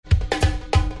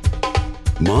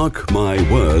Mark My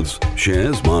Words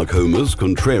shares Mark Homer's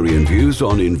contrarian views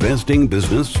on investing,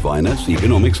 business, finance,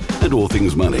 economics, and all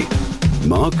things money.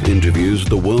 Mark interviews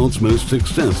the world's most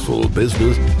successful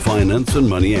business, finance, and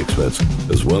money experts,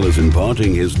 as well as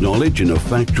imparting his knowledge in a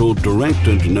factual, direct,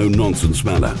 and no-nonsense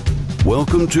manner.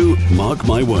 Welcome to Mark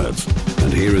My Words,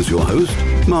 and here is your host,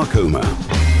 Mark Homer.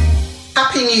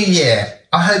 Happy New Year!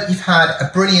 I hope you've had a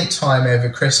brilliant time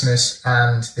over Christmas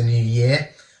and the New Year.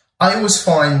 I always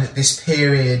find that this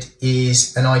period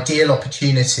is an ideal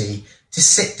opportunity to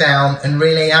sit down and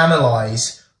really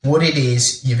analyse what it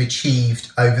is you've achieved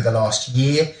over the last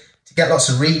year, to get lots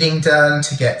of reading done,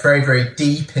 to get very, very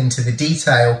deep into the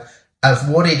detail of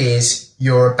what it is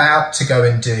you're about to go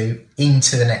and do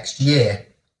into the next year.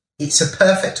 It's a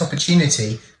perfect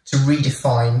opportunity to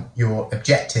redefine your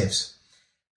objectives.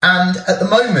 And at the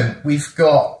moment, we've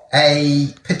got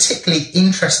a particularly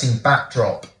interesting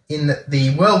backdrop in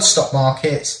the world stock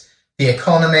market, the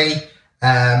economy,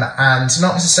 and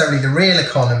not necessarily the real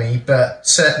economy, but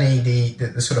certainly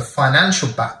the sort of financial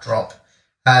backdrop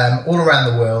all around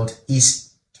the world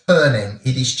is turning,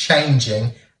 it is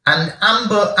changing, and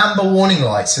amber warning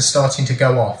lights are starting to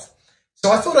go off.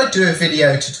 So I thought I'd do a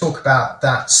video to talk about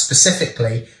that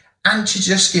specifically and to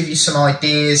just give you some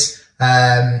ideas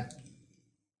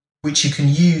which you can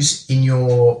use in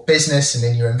your business and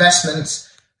in your investments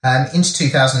into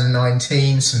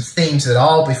 2019, some themes that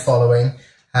I'll be following,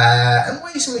 and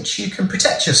ways in which you can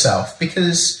protect yourself,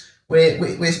 because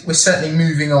we're certainly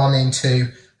moving on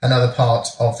into another part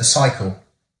of the cycle.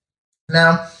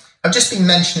 Now, I've just been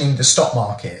mentioning the stock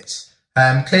market.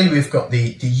 Clearly, we've got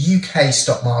the UK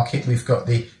stock market, we've got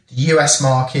the US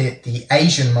market, the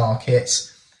Asian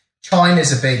markets.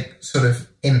 China's a big sort of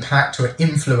impact or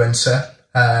influencer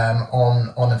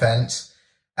on events.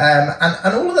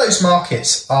 And all of those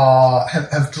markets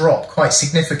have dropped quite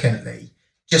significantly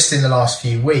just in the last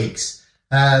few weeks.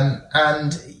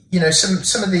 And you know,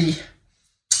 some of the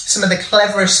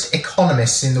cleverest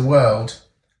economists in the world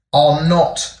are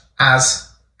not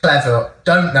as clever,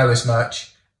 don't know as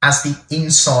much as the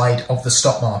inside of the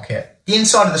stock market. The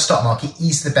inside of the stock market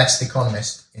is the best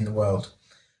economist in the world,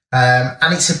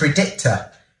 and it's a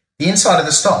predictor. The inside of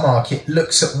the stock market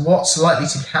looks at what's likely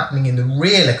to be happening in the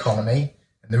real economy.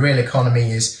 The real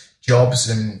economy is jobs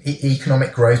and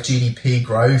economic growth, GDP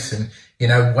growth, and, you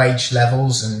know, wage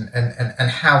levels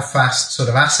and how fast sort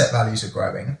of asset values are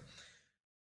growing.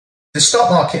 The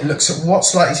stock market looks at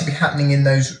what's likely to be happening in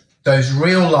those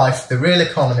real life, the real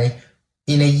economy,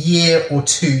 in a year or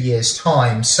 2 years'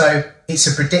 time. So it's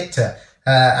a predictor,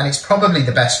 and it's probably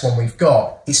the best one we've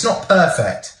got. It's not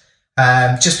perfect.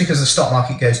 Just because the stock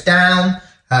market goes down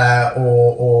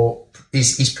or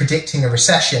is predicting a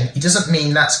recession, it doesn't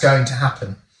mean that's going to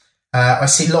happen. I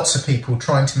see lots of people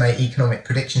trying to make economic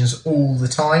predictions all the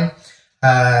time,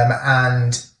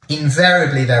 and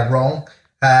invariably they're wrong.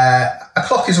 A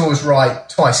clock is always right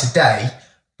twice a day,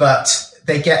 but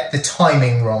they get the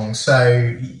timing wrong.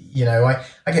 So, you know,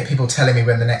 I get people telling me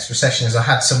when the next recession is. I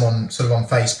had someone sort of on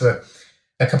Facebook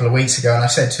a couple of weeks ago, and I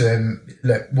said to him,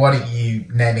 look, why don't you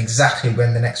name exactly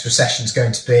when the next recession is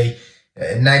going to be?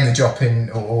 Name the drop in,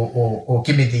 or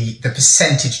give me the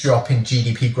percentage drop in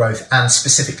GDP growth, and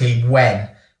specifically when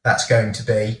that's going to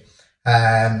be,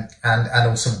 and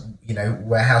also, you know,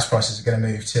 where house prices are going to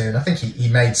move to. And I think he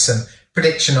made some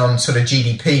prediction on sort of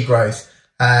GDP growth,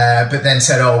 but then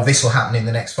said, oh, this will happen in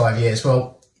the next 5 years.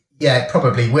 Well, yeah, it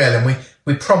probably will, and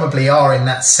we probably are in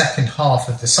that second half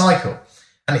of the cycle,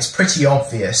 and it's pretty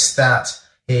obvious that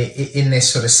in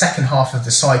this sort of second half of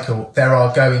the cycle there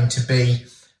are going to be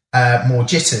more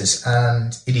jitters,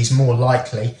 and it is more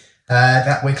likely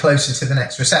that we're closer to the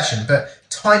next recession. But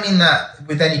timing that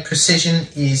with any precision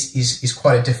is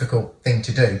quite a difficult thing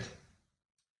to do.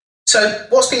 So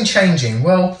what's been changing?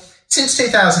 Well, since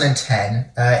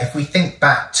 2010, if we think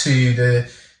back to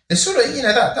the sort of, you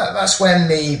know, that's when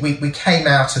we came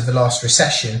out of the last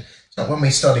recession. It's not when we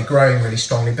started growing really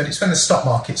strongly, but it's when the stock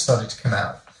market started to come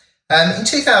out. In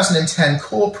 2010,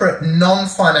 corporate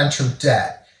non-financial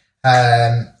debt,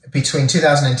 between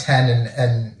 2010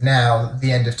 and now,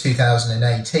 the end of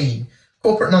 2018,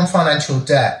 corporate non-financial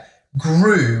debt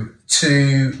grew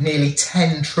to nearly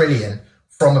 10 trillion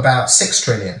from about 6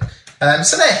 trillion.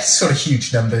 So they're sort of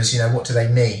huge numbers, you know, what do they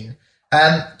mean?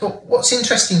 But what's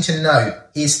interesting to note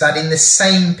is that in the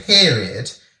same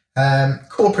period,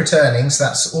 corporate earnings,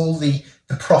 that's all the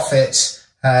profits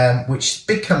which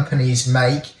big companies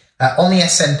make on the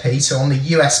S&P, so on the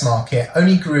US market,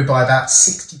 only grew by about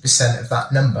 60% of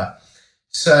that number.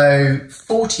 So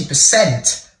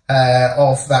 40%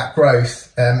 of that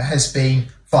growth has been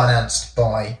financed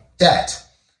by debt.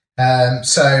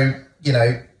 So, you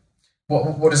know,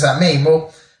 what does that mean?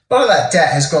 Well, a lot of that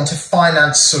debt has gone to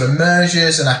finance sort of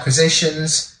mergers and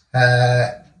acquisitions,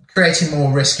 creating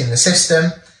more risk in the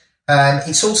system.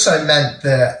 It's also meant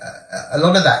that a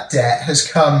lot of that debt has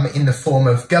come in the form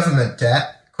of government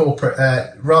debt,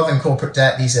 rather than corporate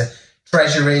debt. These are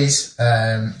treasuries.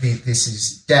 This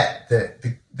is debt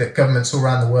that governments all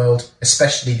around the world,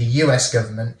 especially the US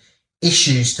government,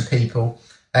 issues to people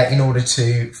in order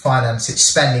to finance its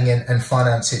spending and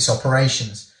finance its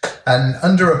operations. And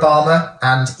under Obama,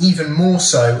 and even more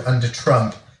so under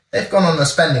Trump, they've gone on a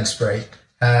spending spree.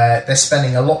 They're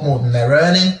spending a lot more than they're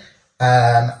earning,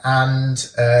 and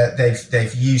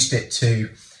they've used it to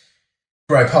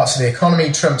grow parts of the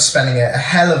economy. Trump's spending a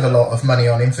hell of a lot of money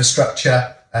on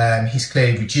infrastructure. He's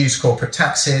clearly reduced corporate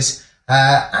taxes,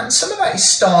 and some of that is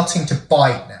starting to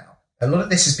bite now. A lot of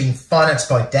this has been financed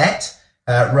by debt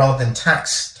rather than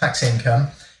tax income.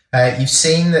 You've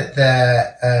seen that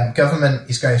the government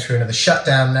is going through another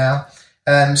shutdown now.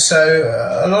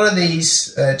 So a lot of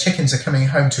these chickens are coming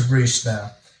home to roost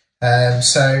now.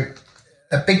 So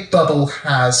a big bubble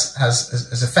has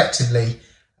effectively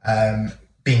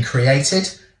been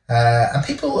created, and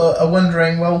people are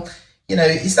wondering, well,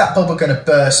 is that bubble going to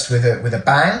burst with a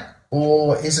bang,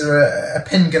 or is there a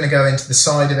pin going to go into the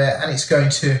side of it and it's going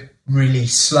to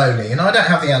release slowly? And I don't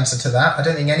have the answer to that. I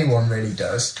don't think anyone really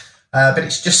does, but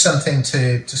it's just something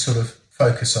to sort of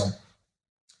focus on.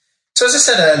 So as I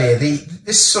said earlier,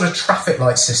 this sort of traffic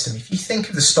light system, if you think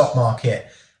of the stock market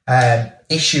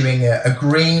issuing a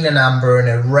green, an amber and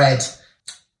a red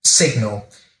signal,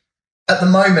 at the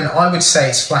moment I would say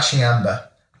it's flashing amber.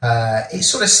 It's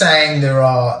sort of saying there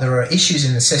are issues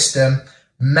in the system.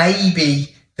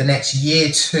 Maybe the next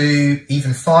year, 2,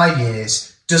 even 5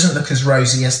 years doesn't look as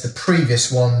rosy as the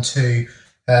previous 1 to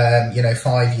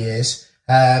 5 years.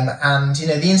 And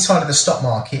the inside of the stock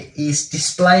market is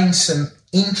displaying some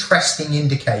interesting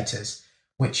indicators,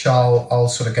 which I'll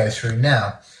sort of go through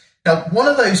now. Now, one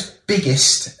of those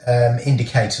biggest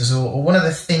indicators, or one of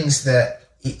the things that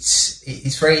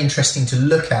it's very interesting to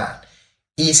look at,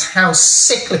 is how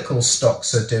cyclical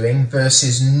stocks are doing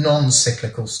versus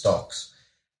non-cyclical stocks.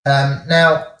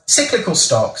 Now, cyclical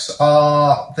stocks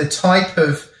are the type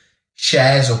of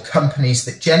shares or companies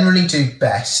that generally do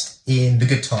best in the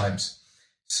good times.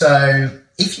 So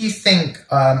if you think,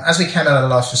 as we came out of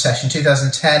the last recession,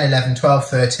 2010, 11, 12,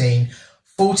 13,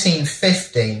 14,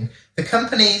 15, the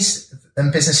companies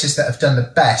and businesses that have done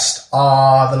the best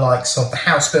are the likes of the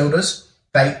house builders.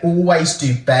 They always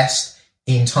do best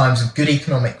in times of good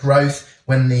economic growth,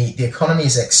 when the economy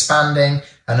is expanding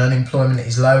and unemployment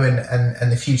is low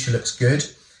and the future looks good.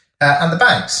 And the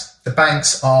banks. The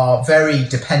banks are very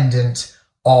dependent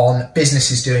on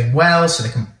businesses doing well, so they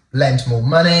can lend more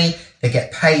money, they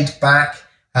get paid back,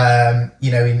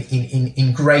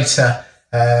 in greater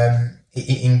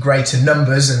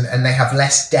numbers, and they have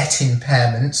less debt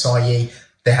impairments, i.e.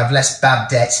 they have less bad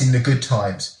debts in the good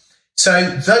times.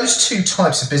 So those two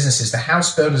types of businesses, the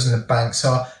house builders and the banks,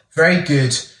 are very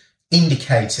good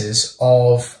indicators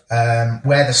of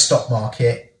where the stock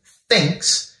market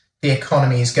thinks the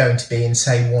economy is going to be in,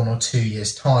 say, 1 or 2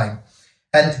 years' time.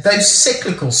 And those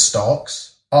cyclical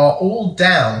stocks are all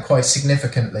down quite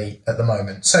significantly at the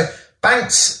moment. So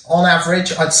banks, on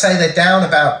average, I'd say they're down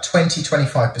about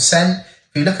 20-25%.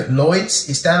 If you look at Lloyds,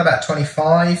 it's down about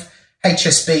 25%.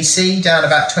 HSBC down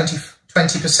about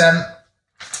 20%.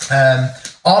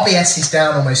 RBS is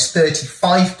down almost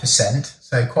 35%,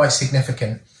 so quite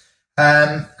significant.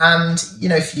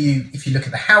 If you look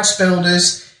at the house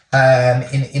builders,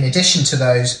 in addition to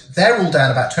those, they're all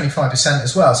down about 25%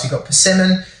 as well. So you've got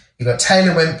Persimmon, you've got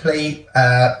Taylor Wimpey,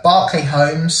 Berkeley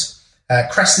Homes,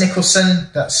 Crest Nicholson.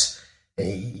 That's,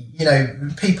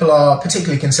 people are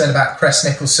particularly concerned about Crest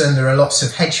Nicholson. There are lots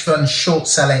of hedge funds short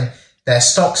selling their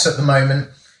stocks at the moment,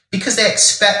 because they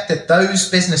expect that those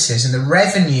businesses and the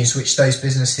revenues which those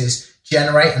businesses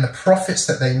generate and the profits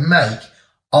that they make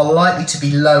are likely to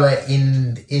be lower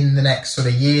in the next sort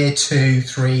of year, 2,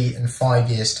 3, and 5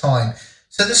 years' time.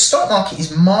 So the stock market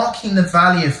is marking the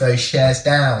value of those shares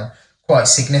down quite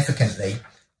significantly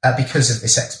because of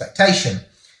this expectation.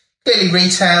 Clearly,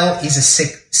 retail is a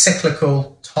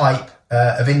cyclical type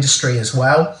of industry as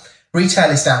well. Retail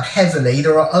is down heavily.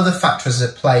 There are other factors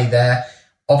at play there.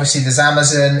 Obviously, there's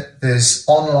Amazon, there's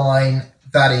online,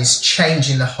 that is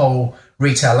changing the whole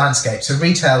retail landscape. So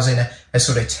retail's in a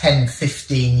sort of 10,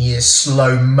 15 year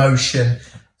slow motion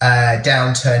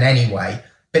downturn anyway.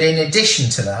 But in addition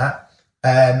to that,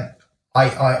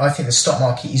 I think the stock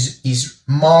market is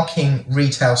marking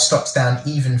retail stocks down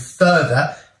even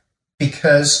further,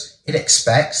 because it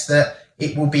expects that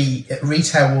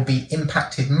retail will be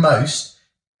impacted most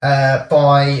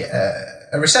by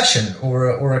a recession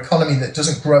or an economy that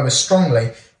doesn't grow as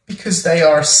strongly, because they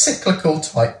are cyclical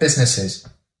type businesses.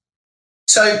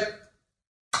 So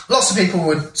lots of people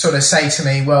would sort of say to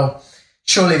me, well,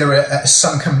 surely there are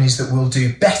some companies that will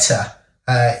do better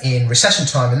in recession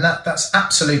time, and that's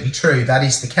absolutely true. That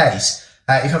is the case.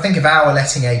 If I think of our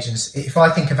letting agents, if I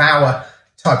think of our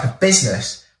type of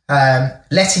business,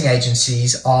 letting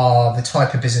agencies are the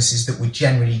type of businesses that would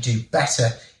generally do better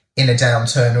in a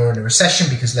downturn or in a recession,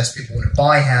 because less people want to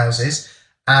buy houses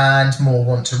and more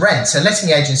want to rent. So letting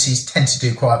agencies tend to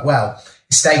do quite well.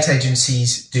 Estate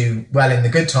agencies do well in the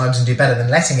good times and do better than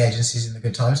letting agencies in the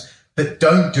good times, but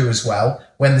don't do as well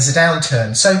when there's a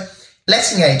downturn. So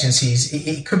letting agencies,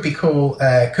 it could be called,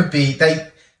 they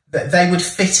would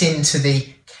fit into the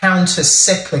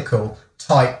counter-cyclical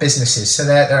type businesses. So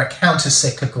they're a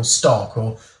counter-cyclical stock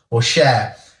or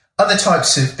share. Other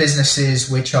types of businesses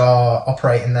which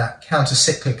operate in that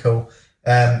counter-cyclical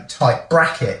type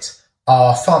bracket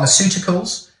are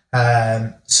pharmaceuticals.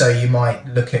 So you might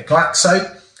look at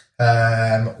Glaxo,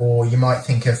 or you might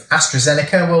think of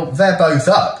AstraZeneca. Well, they're both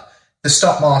up. The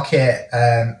stock market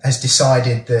has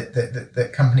decided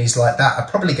that companies like that are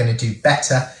probably going to do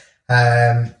better,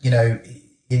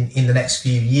 in the next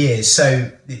few years.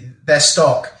 So their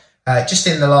stock, just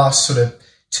in the last sort of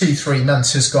 2-3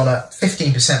 months, has gone up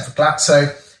 15% for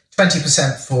Glaxo,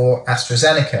 20% for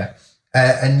AstraZeneca,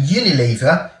 and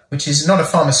Unilever, which is not a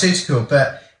pharmaceutical,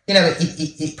 but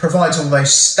it provides all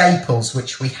those staples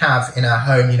which we have in our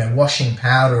home, washing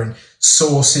powder and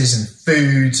sauces and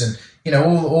foods and,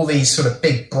 all these sort of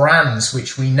big brands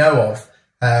which we know of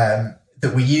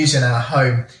that we use in our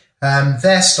home.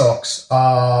 Their stocks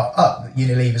are up.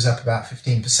 Unilever's up about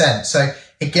 15%. So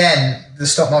again, the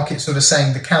stock market's sort of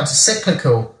saying the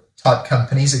counter-cyclical type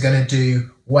companies are going to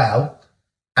do well,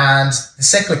 and the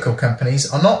cyclical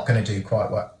companies are not going to do quite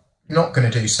well, not going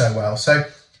to do so well. So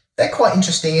they're quite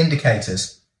interesting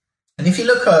indicators. And if you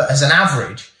look as an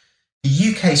average, the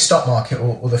UK stock market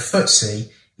or the FTSE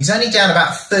is only down about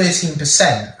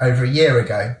 13% over a year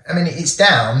ago. I mean, it's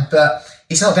down, but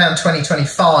it's not down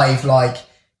 20-25 like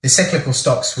the cyclical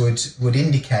stocks would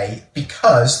indicate,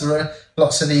 because there are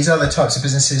lots of these other types of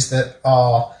businesses that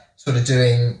are sort of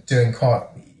doing quite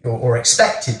or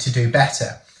expected to do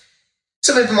better.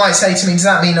 Some people might say to me, does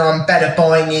that mean I'm better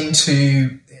buying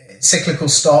into cyclical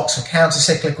stocks or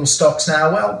counter-cyclical stocks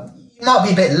now? Well, you might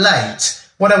be a bit late.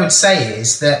 What I would say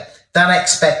is that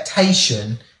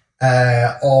expectation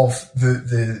of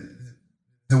the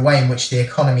way in which the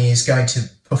economy is going to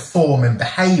perform and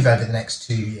behave over the next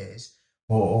 2 years,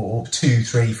 or 2,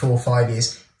 3, 4, 5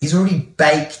 years, is already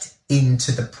baked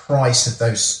into the price of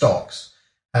those stocks.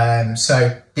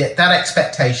 So that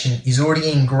expectation is already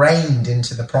ingrained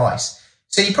into the price.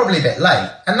 So you're probably a bit late.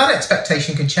 And that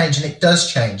expectation can change, and it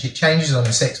does change. It changes on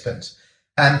a sixpence.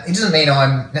 It doesn't mean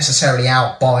I'm necessarily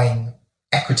out buying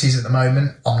equities at the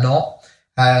moment. I'm not.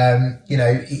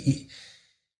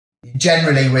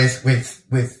 Generally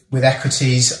with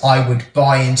equities, I would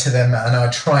buy into them and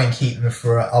I'd try and keep them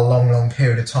for a long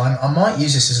period of time. I might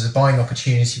use this as a buying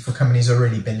opportunity for companies I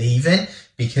really believe in,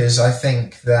 because I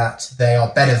think that they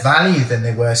are better value than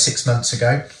they were 6 months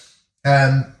ago.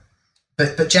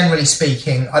 But generally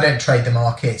speaking, I don't trade the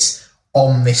markets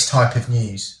on this type of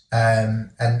news.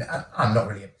 And I'm not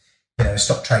really a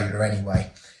stock trader anyway.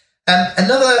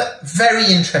 Another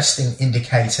very interesting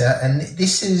indicator, and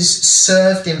this has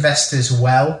served investors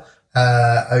well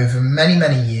over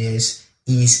many years,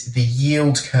 is the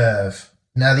yield curve.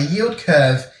 Now, the yield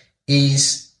curve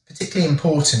is particularly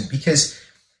important because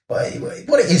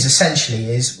what it is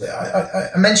essentially is,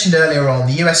 I mentioned earlier on,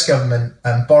 the US government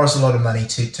borrows a lot of money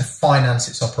to finance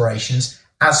its operations,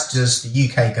 as does the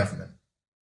UK government.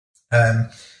 The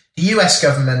US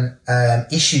government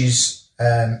issues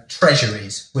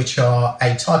treasuries, which are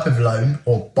a type of loan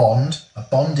or bond. A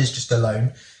bond is just a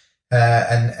loan,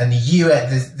 and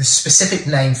the specific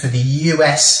name for the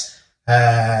US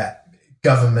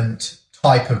government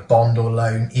type of bond or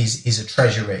loan is a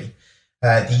treasury.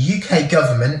 The UK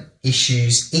government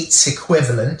issues its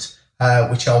equivalent,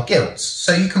 which are gilts.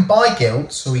 So you can buy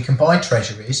gilts or you can buy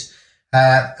treasuries,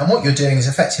 and what you're doing is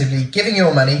effectively giving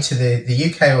your money to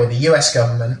the UK or the US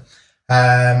government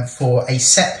for a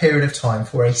set period of time,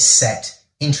 for a set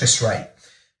interest rate.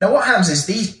 Now, what happens is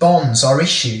these bonds are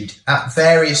issued at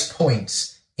various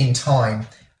points in time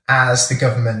as the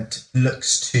government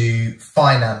looks to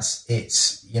finance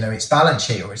its balance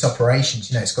sheet or its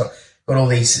operations. It's got all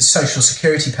these social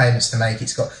security payments to make.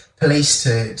 It's got police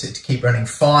to keep running,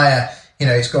 fire.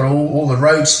 It's got all the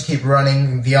roads to keep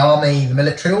running, the army, the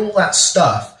military, all that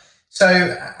stuff. So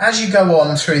as you go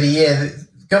on through the year,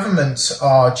 the governments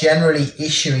are generally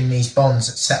issuing these bonds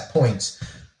at set points.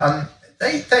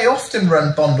 They often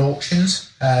run bond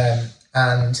auctions,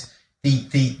 and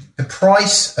the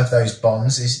price of those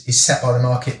bonds is set by the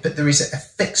market, but there is a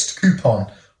fixed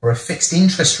coupon or a fixed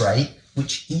interest rate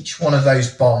which each one of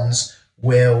those bonds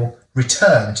will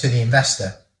return to the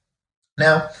investor.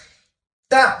 Now,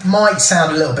 that might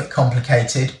sound a little bit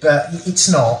complicated, but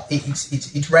it's not.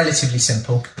 It's relatively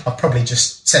simple. I've probably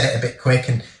just said it a bit quick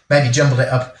and maybe jumbled it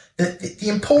up. The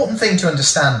important thing to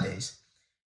understand is,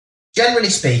 generally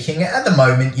speaking, at the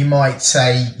moment, you might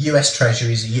say US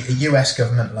Treasuries, a US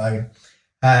government loan,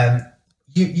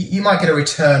 you might get a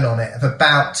return on it of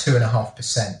about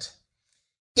 2.5%.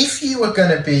 If you were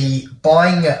going to be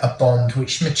buying a bond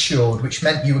which matured, which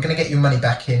meant you were going to get your money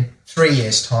back in 3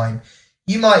 years' time,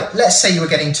 you might, let's say you were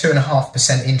getting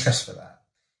 2.5% interest for that.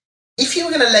 If you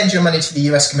were going to lend your money to the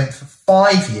US government for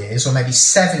 5 years, or maybe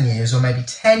 7 years, or maybe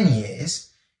 10 years,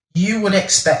 you would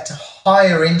expect a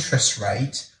higher interest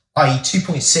rate, i.e.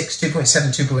 2.6,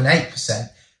 2.7, 2.8%,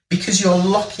 because you're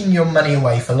locking your money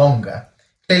away for longer.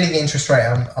 Clearly the interest rate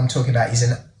I'm talking about is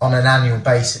on an annual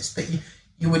basis, but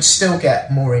you would still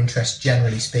get more interest,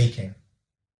 generally speaking.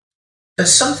 But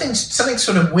something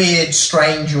sort of weird,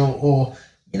 strange, or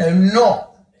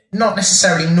not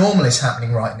necessarily normal is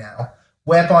happening right now,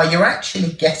 whereby you're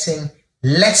actually getting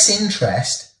less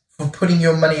interest for putting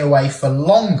your money away for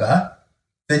longer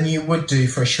than you would do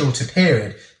for a shorter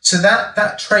period. So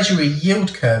that Treasury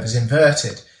yield curve is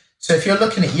inverted. So if you're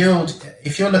looking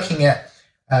at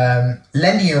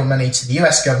lending your money to the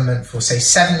US government for, say,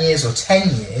 7 years or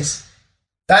 10 years,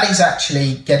 that is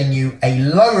actually getting you a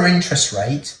lower interest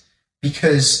rate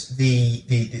because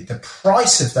the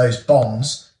price of those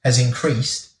bonds has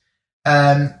increased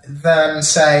than,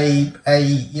 say,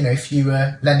 if you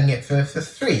were lending it for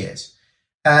 3 years.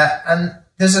 And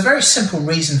there's a very simple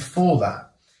reason for that.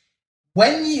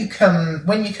 When you come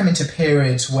into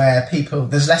periods where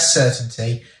there's less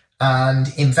certainty,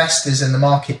 and investors in the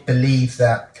market believe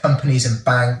that companies and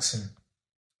banks and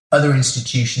other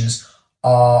institutions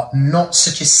are not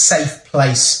such a safe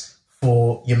place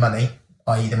for your money,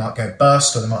 i.e. they might go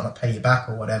bust or they might not pay you back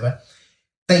or whatever,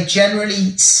 they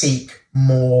generally seek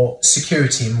more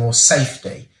security and more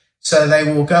safety. So they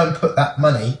will go and put that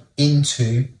money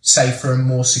into safer and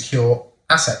more secure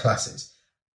asset classes.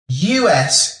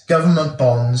 US government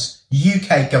bonds,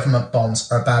 UK government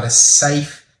bonds are about as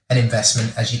safe an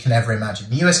investment as you can ever imagine.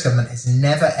 The US government has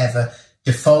never ever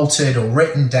defaulted or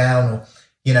written down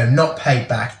or not paid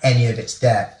back any of its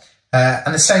debt.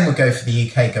 And the same would go for the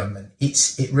UK government.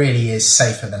 It really is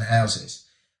safer than houses.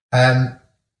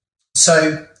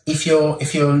 So if you're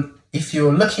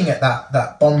looking at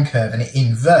that bond curve and it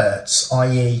inverts,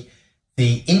 i.e.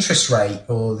 the interest rate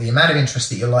or the amount of interest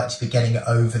that you're likely to be getting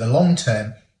over the long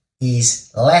term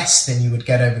is less than you would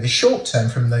get over the short term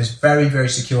from those very, very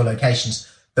secure locations,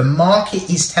 the market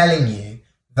is telling you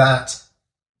that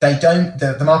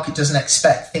the market doesn't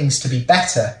expect things to be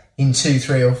better in 2,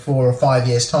 3 or 4 or 5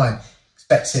 years time.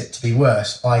 Expects it to be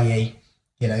worse, i.e.,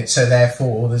 so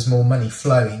therefore there's more money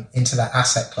flowing into that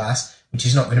asset class, which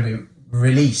is not going to be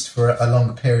released for a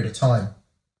longer period of time.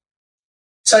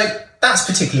 So that's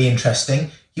particularly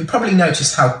interesting. You probably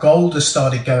noticed how gold has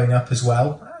started going up as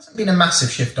well. There hasn't been a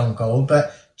massive shift on gold,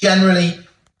 but generally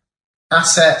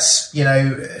assets,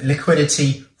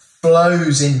 liquidity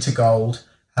flows into gold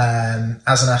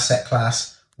as an asset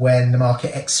class when the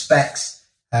market expects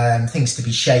things to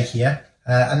be shakier,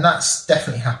 and that's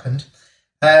definitely happened.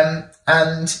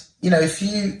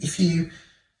 If you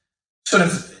sort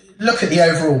of look at the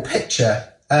overall picture,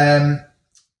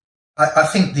 I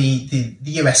think the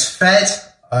US Fed,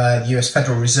 the US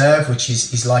Federal Reserve, which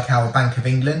is like our Bank of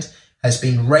England, has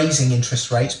been raising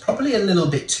interest rates probably a little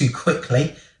bit too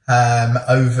quickly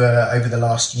over the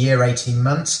last year, 18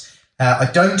 months. I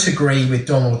don't agree with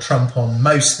Donald Trump on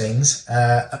most things,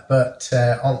 but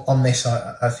on this,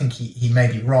 I think he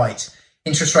may be right.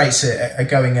 Interest rates are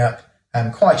going up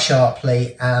quite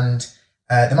sharply, and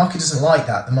the market doesn't like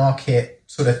that. The market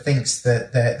sort of thinks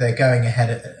that they're going ahead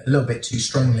a little bit too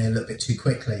strongly, a little bit too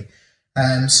quickly.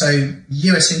 So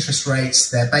US interest rates,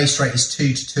 their base rate is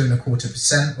 2 to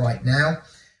 2.25% right now.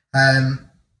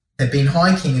 They've been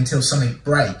hiking until something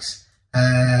breaks.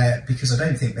 Because I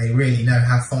don't think they really know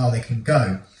how far they can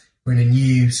go. We're in a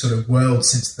new sort of world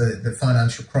since the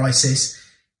financial crisis.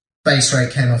 Base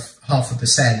rate came off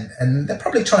 0.5%, and they're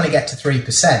probably trying to get to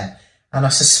 3%. And I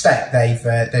suspect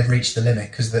they've reached the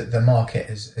limit because the market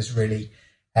has really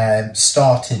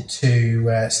started to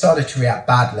react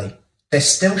badly. They're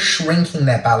still shrinking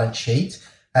their balance sheet,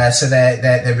 so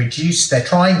they're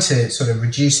trying to sort of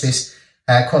reduce this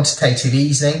quantitative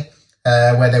easing.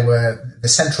 where they were the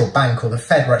central bank or the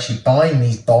Fed were actually buying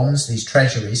these bonds, these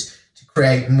treasuries, to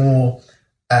create more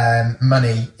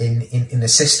money in the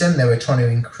system. They were trying to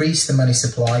increase the money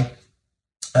supply,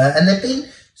 and they've been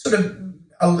sort of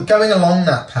going along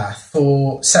that path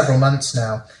for several months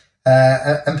now,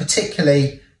 and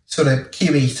particularly sort of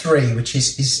QE3, which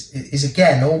is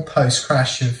again all post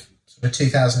crash of sort of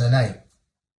 2008.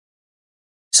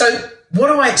 So what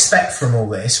do I expect from all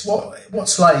this?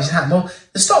 What's likely to happen? Well,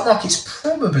 the stock market's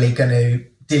probably going to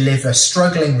deliver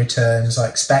struggling returns, I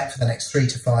expect, for the next 3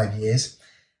 to 5 years.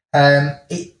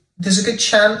 There's a good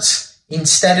chance,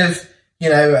 instead of,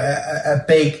 a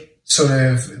big sort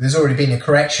of, there's already been a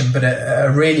correction, but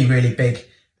a really, really big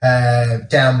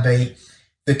downbeat,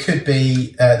 there could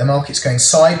be the market's going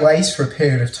sideways for a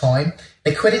period of time.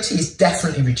 Liquidity is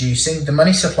definitely reducing. The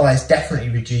money supply is definitely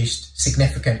reduced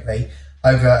significantly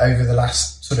over the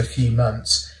last sort of few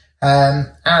months.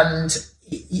 And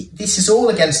this is all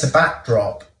against the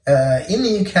backdrop in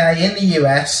the UK, in the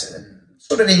US,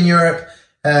 sort of in Europe,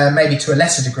 maybe to a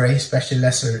lesser degree, especially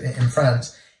lesser in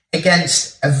France,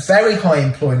 against a very high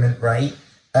employment rate,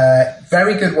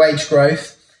 very good wage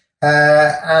growth,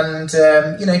 and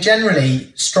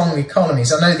generally strong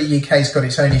economies. I know the UK's got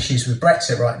its own issues with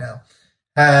Brexit right now,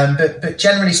 but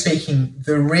generally speaking,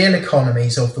 the real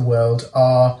economies of the world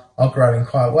are growing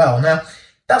quite well. Now,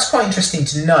 that's quite interesting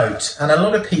to note, and a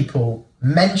lot of people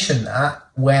mention that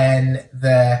when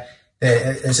they're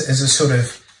as a sort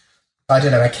of, I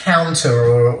don't know, a counter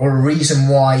or a reason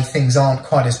why things aren't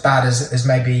quite as bad as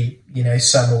maybe,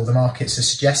 some or the markets are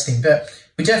suggesting. But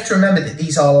we do have to remember that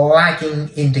these are lagging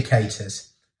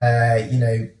indicators.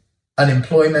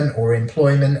 Unemployment or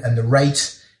employment and the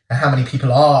rate, how many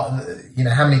people are,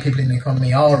 how many people in the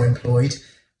economy are employed,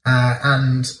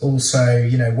 and also,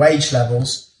 wage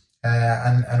levels,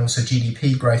 and also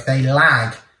GDP growth, they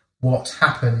lag what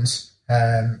happens,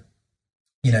 in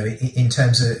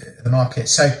terms of the market.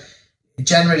 So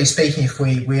generally speaking, if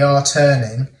we are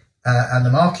turning, and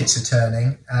the markets are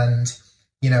turning, and,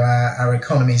 our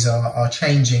economies are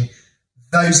changing,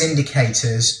 those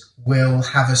indicators will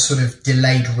have a sort of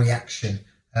delayed reaction,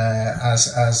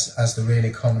 as the real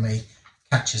economy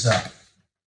catches up.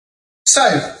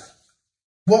 So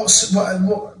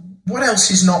what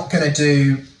else is not going to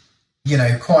do,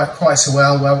 quite so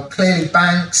well? Well, clearly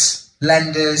banks,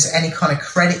 lenders, any kind of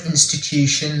credit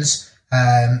institutions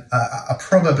are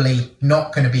probably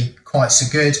not going to be quite so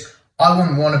good. I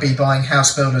wouldn't want to be buying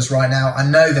house builders right now. I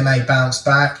know they may bounce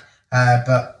back,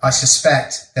 but I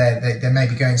suspect they may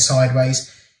be going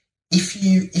sideways. If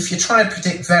you're trying to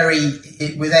predict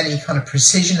with any kind of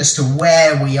precision as to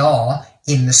where we are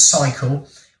in the cycle,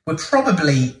 we're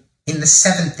probably in the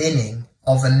 7th inning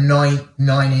of a nine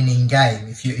inning game.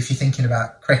 If you're thinking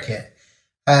about cricket,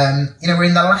 we're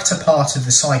in the latter part of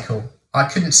the cycle. I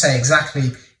couldn't say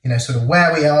exactly, sort of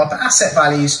where we are, but asset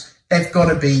values, they've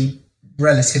got to be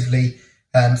relatively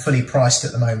fully priced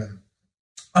at the moment.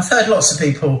 I've heard lots of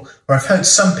people, or I've heard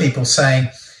some people saying,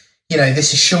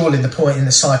 this is surely the point in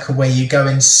the cycle where you go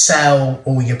and sell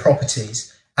all your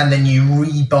properties and then you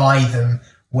rebuy them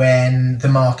when the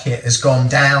market has gone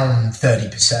down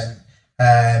 30%.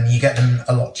 You get them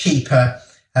a lot cheaper.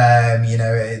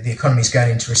 The economy's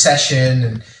going into recession,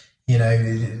 and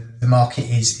the market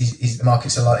the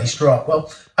market's are likely to drop.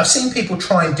 Well, I've seen people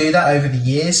try and do that over the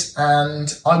years,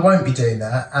 and I won't be doing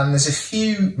that. And there's a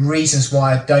few reasons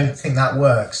why I don't think that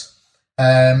works.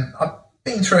 I've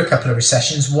been through a couple of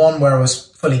recessions, one where I was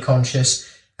fully conscious,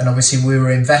 and obviously we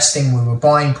were investing, we were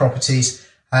buying properties,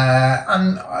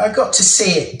 and I got to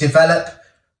see it develop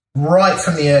right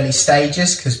from the early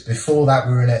stages, because before that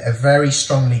we were in a very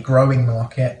strongly growing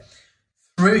market,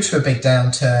 through to a big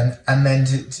downturn, and then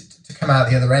to come out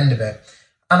the other end of it.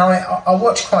 And I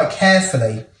watched quite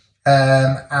carefully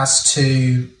as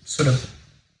to sort of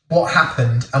what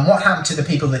happened to the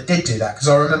people that did do that, because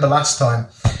I remember last time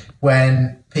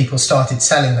when people started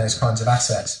selling those kinds of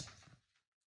assets.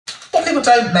 What people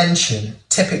don't mention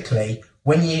typically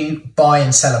when you buy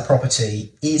and sell a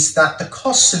property is that the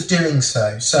costs of doing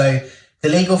so the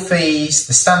legal fees,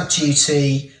 the stamp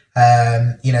duty,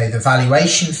 the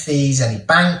valuation fees, any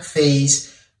bank fees,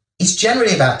 is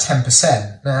generally about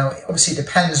 10%. Now, obviously it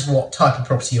depends what type of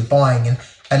property you're buying,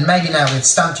 and maybe now with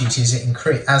stamp duty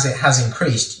as it has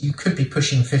increased, you could be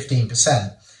pushing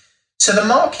 15%. So the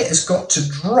market has got to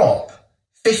drop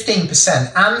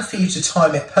 15%, and for you to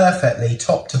time it perfectly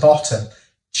top to bottom,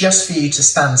 just for you to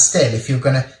stand still if you're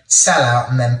going to sell out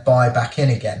and then buy back in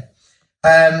again.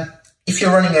 If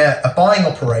you're running a buying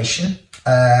operation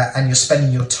and you're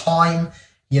spending your time,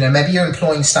 maybe you're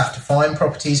employing staff to find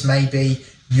properties, maybe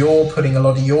you're putting a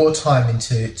lot of your time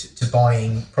into to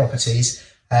buying properties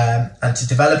and to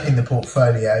developing the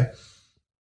portfolio,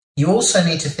 you also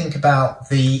need to think about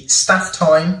the staff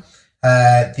time,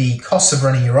 the costs of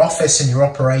running your office and your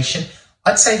operation.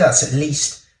 I'd say that's at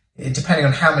least, depending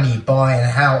on how many you buy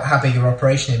and how big your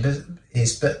operation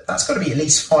is, but that's got to be at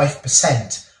least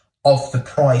 5% of the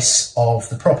price of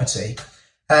the property.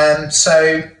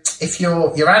 So if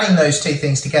you're adding those two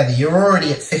things together, you're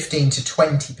already at 15 to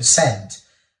 20%.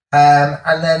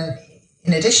 And then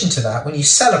in addition to that, when you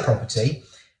sell a property,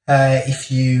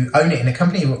 if you own it in a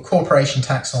company, you've got corporation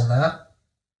tax on that.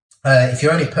 If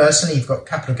you own it personally, you've got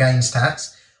capital gains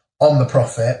tax on the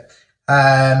profit.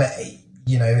 And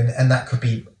that could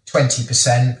be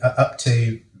 20% up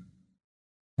to,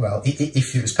 well,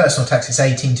 if it was personal tax, it's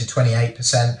 18 to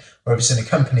 28%, or if it's in a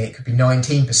company, it could be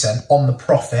 19% on the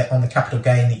profit, on the capital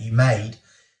gain that you made.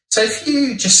 So if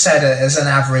you just said it as an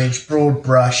average, broad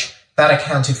brush, that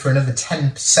accounted for another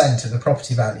 10% of the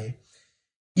property value.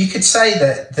 You could say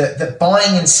that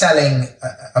buying and selling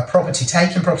a property,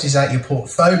 taking properties out of your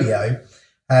portfolio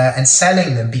and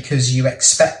selling them because you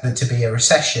expect there to be a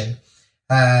recession,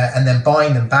 and then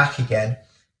buying them back again,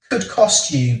 could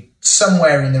cost you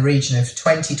somewhere in the region of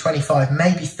 20, 25,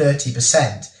 maybe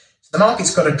 30%. So the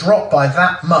market's got to drop by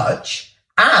that much.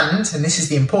 And this is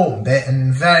the important bit,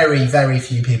 and very, very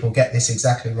few people get this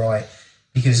exactly right,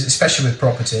 because especially with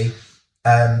property,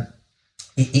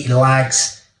 it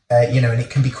lags, and it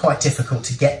can be quite difficult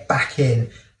to get back in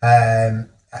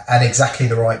at exactly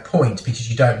the right point, because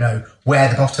you don't know where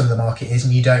the bottom of the market is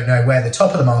and you don't know where the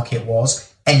top of the market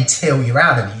was until you're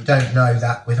out of it. You don't know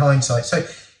that with hindsight. So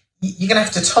you're going to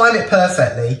have to time it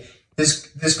perfectly.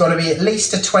 There's got to be at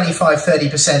least a 25,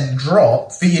 30%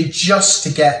 drop for you just to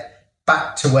get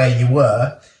back to where you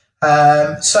were.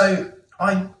 So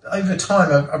over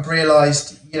time, I've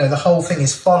realised, the whole thing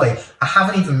is folly. I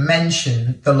haven't even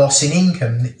mentioned the loss in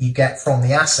income that you get from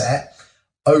the asset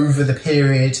over the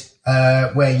period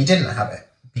where you didn't have it,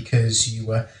 because you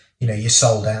were, you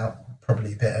sold out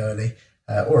probably a bit early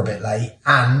or a bit late,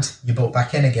 and you bought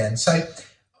back in again. So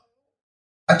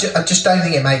I just don't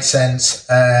think it makes sense,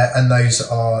 and those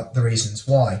are the reasons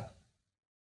why.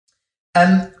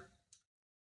 And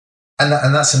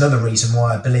that's another reason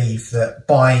why I believe that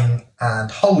buying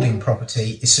and holding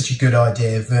property is such a good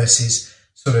idea versus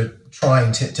sort of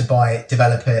trying to buy it,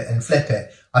 develop it and flip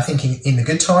it. I think in the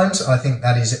good times, I think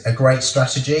that is a great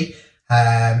strategy,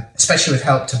 especially with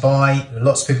Help to Buy.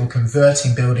 Lots of people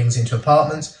converting buildings into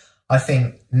apartments. I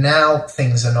think now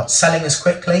things are not selling as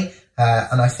quickly,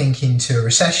 and I think into a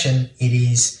recession, it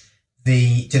is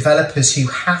the developers who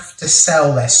have to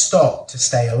sell their stock to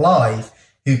stay alive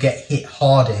who get hit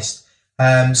hardest.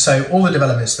 So all the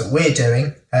developments that we're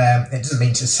doing, it doesn't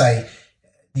mean to say,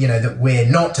 that we're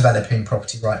not developing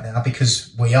property right now,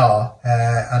 because we are,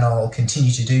 and I'll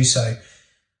continue to do so.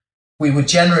 We would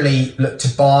generally look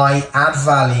to buy, add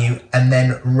value, and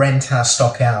then rent our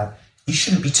stock out. You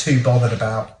shouldn't be too bothered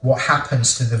about what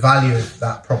happens to the value of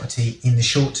that property in the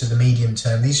short to the medium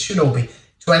term. These should all be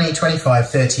 20, 25,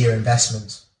 30-year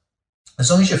investments.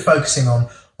 As long as you're focusing on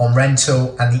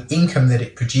rental and the income that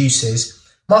it produces,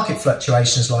 market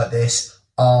fluctuations like this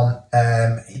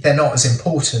they're not as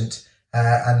important,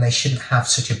 and they shouldn't have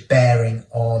such a bearing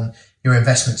on your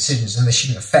investment decisions, and they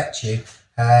shouldn't affect you,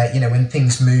 when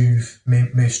things move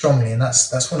strongly. And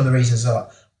that's one of the reasons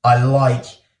that I like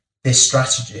this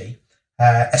strategy,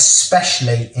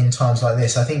 especially in times like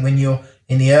this. I think when you're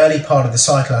in the early part of the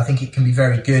cycle, I think it can be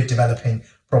very good developing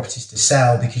properties to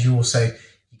sell, because you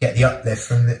get the uplift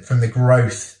from the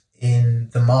growth in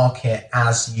the market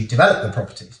as you develop the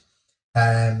properties.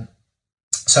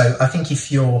 So I think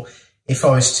if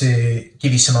I was to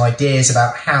give you some ideas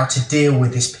about how to deal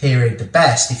with this period the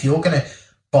best, if you're going to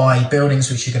buy buildings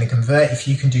which you're going to convert, if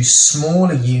you can do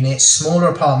smaller units, smaller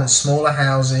apartments, smaller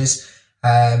houses,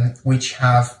 which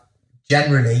have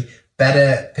generally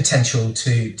better potential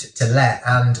to let,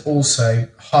 and also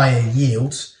higher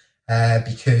yields,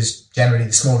 because generally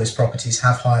the smallest properties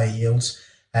have higher yields,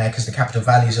 because the capital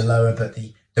values are lower, but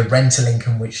the rental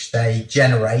income which they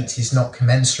generate is not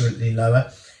commensurately lower.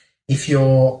 If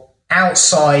you're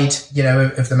outside,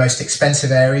 of the most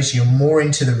expensive areas, you're more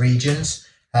into the regions,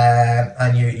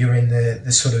 and you're in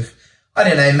the sort of, I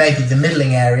don't know, maybe the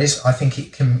middling areas, I think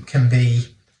it can be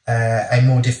a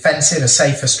more defensive, a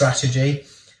safer strategy.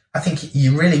 I think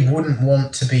you really wouldn't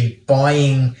want to be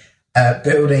buying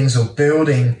buildings or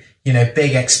building,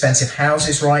 big expensive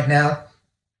houses right now.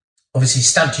 Obviously,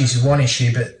 stamp duty is one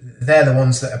issue, but they're the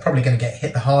ones that are probably going to get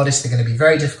hit the hardest. They're going to be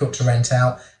very difficult to rent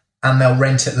out, and they'll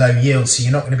rent at low yields. So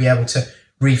you're not going to be able to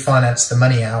refinance the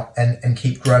money out and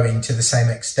keep growing to the same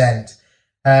extent.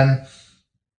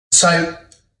 So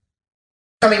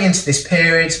coming into this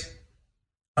period,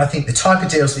 I think the type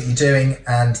of deals that you're doing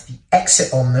and the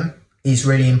exit on them is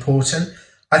really important.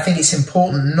 I think it's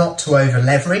important not to over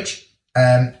leverage.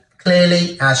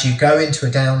 Clearly, as you go into a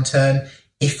downturn,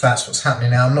 if that's what's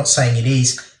happening now, I'm not saying it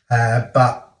is,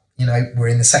 but we're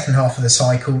in the second half of the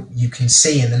cycle. You can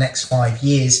see in the next 5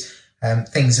 years,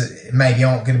 things that maybe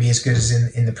aren't going to be as good as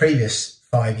in the previous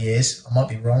 5 years. I might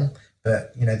be wrong,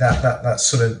 but that's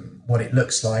sort of what it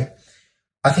looks like.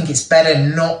 I think it's better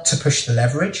not to push the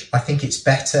leverage. I think it's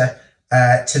better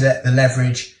to let the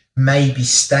leverage maybe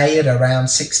stay at around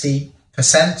 60%,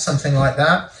 something like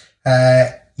that.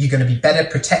 You're going to be better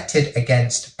protected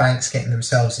against banks getting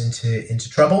themselves into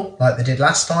trouble like they did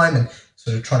last time and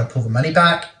sort of trying to pull the money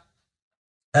back.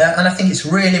 And I think it's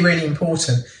really, really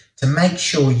important to make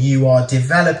sure you are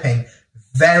developing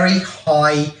very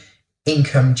high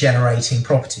income generating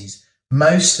properties.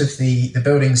 Most of the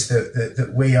buildings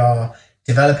that we are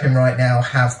developing right now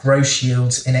have gross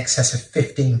yields in excess of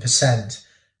 15%.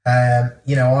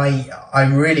 I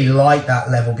really like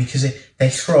that level because they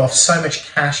throw off so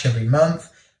much cash every month.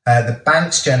 The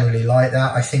banks generally like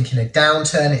that. I think in a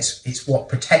downturn, it's what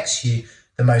protects you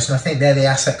the most. And I think they're the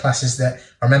asset classes that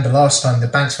I remember last time the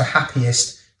banks were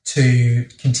happiest to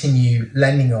continue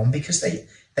lending on because they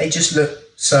just look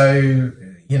so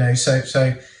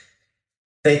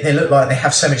they look like they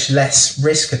have so much less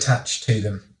risk attached to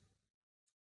them.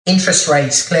 Interest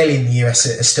rates clearly in the US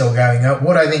are still going up.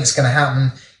 What I think is going to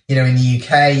happen, in the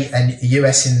UK and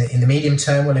US in the medium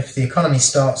term, well, if the economy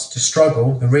starts to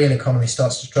struggle, the real economy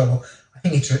starts to struggle, I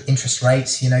think interest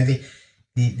rates,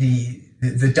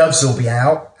 the doves will be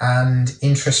out and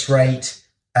interest rate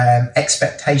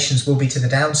expectations will be to the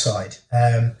downside.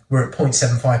 We're at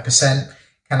 0.75%.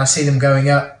 Can I see them going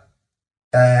up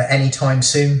anytime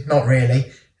soon? Not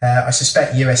really. I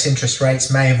suspect US interest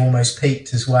rates may have almost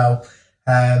peaked as well.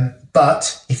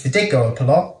 But if they did go up a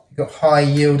lot, you've got high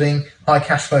yielding, high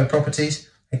cash flow properties.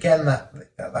 Again, that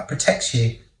protects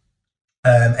you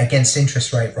against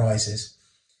interest rate rises.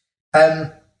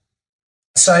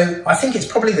 So I think it's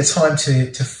probably the time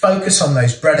to focus on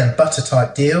those bread and butter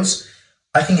type deals.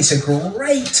 I think it's a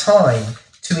great time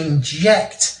to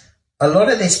inject a lot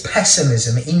of this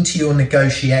pessimism into your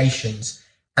negotiations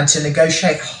and to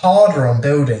negotiate harder on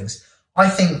buildings. I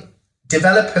think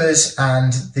developers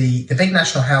and the big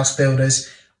national house builders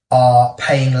are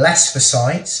paying less for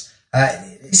sites.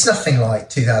 It's nothing like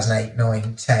 2008,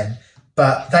 9, 10,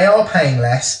 but they are paying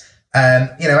less.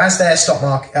 As their stock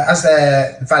market, as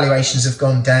their valuations have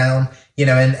gone down,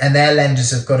 and their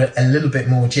lenders have got a little bit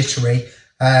more jittery,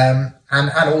 and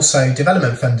also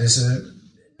development funders are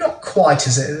not quite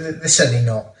as, they're certainly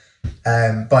not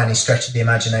by any stretch of the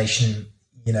imagination,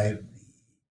 they're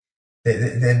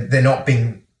not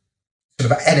being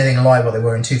sort of anything like what they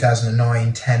were in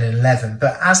 2009, 10 and 11.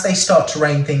 But as they start to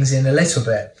rein things in a little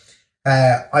bit,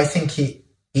 I think it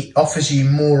offers you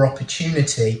more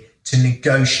opportunity to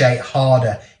negotiate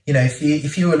harder.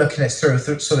 If you were looking at sort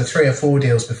of 3 or 4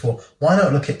 deals before, why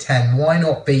not look at 10? Why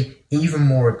not be even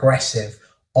more aggressive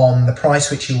on the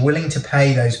price which you're willing to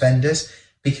pay those vendors?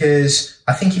 Because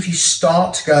I think if you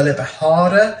start to go a little bit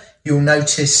harder, you'll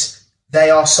notice they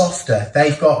are softer.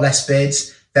 They've got less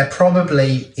bids. They're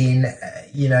probably in,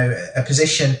 a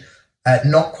position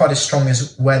not quite as strong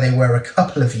as where they were a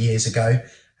couple of years ago.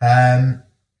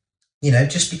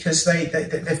 Just because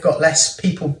they've got less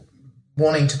people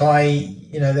wanting to buy,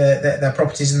 their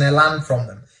properties and their land from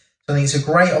them. So I think it's a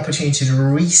great opportunity to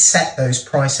reset those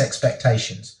price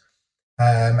expectations.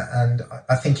 And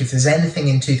I think if there's anything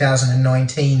in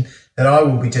 2019 that I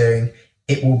will be doing,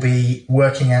 it will be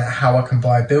working out how I can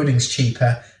buy buildings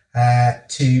cheaper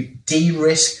to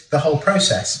de-risk the whole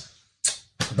process.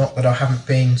 Not that I haven't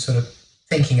been sort of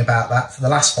thinking about that for the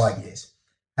last 5 years.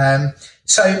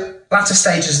 So latter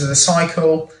stages of the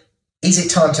cycle, is it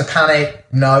time to panic?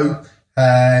 No.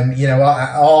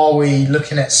 Are we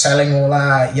looking at selling all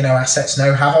our, assets?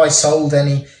 No. Have I sold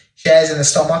any shares in the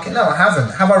stock market? No, I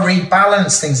haven't. Have I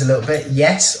rebalanced things a little bit?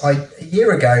 Yes. A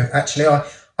year ago, actually,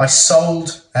 I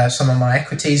sold some of my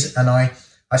equities and I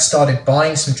started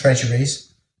buying some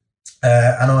treasuries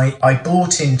and I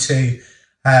bought into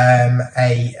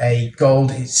a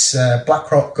gold. It's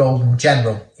BlackRock Gold and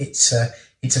General. It's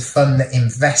a fund that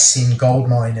invests in gold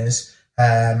miners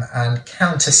and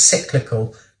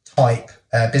counter-cyclical type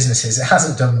businesses. It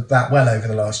hasn't done that well over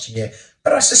the last year,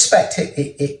 but I suspect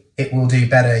it will do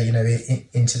better,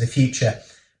 into the future.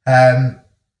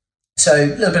 So a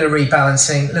little bit of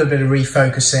rebalancing, a little bit of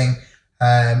refocusing,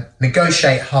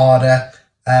 negotiate harder,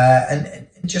 and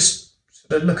just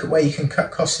sort of look at where you can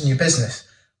cut costs in your business.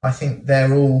 I think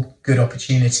they're all good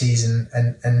opportunities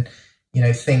and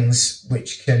things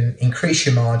which can increase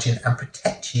your margin and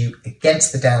protect you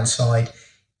against the downside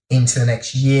into the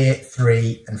next year,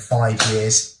 3 and 5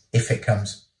 years if it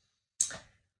comes.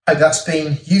 Hope that's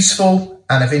been useful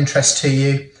and of interest to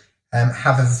you.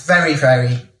 Have a very,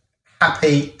 very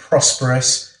happy,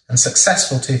 prosperous and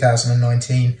successful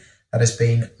 2019. That has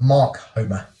been Mark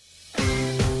Homer.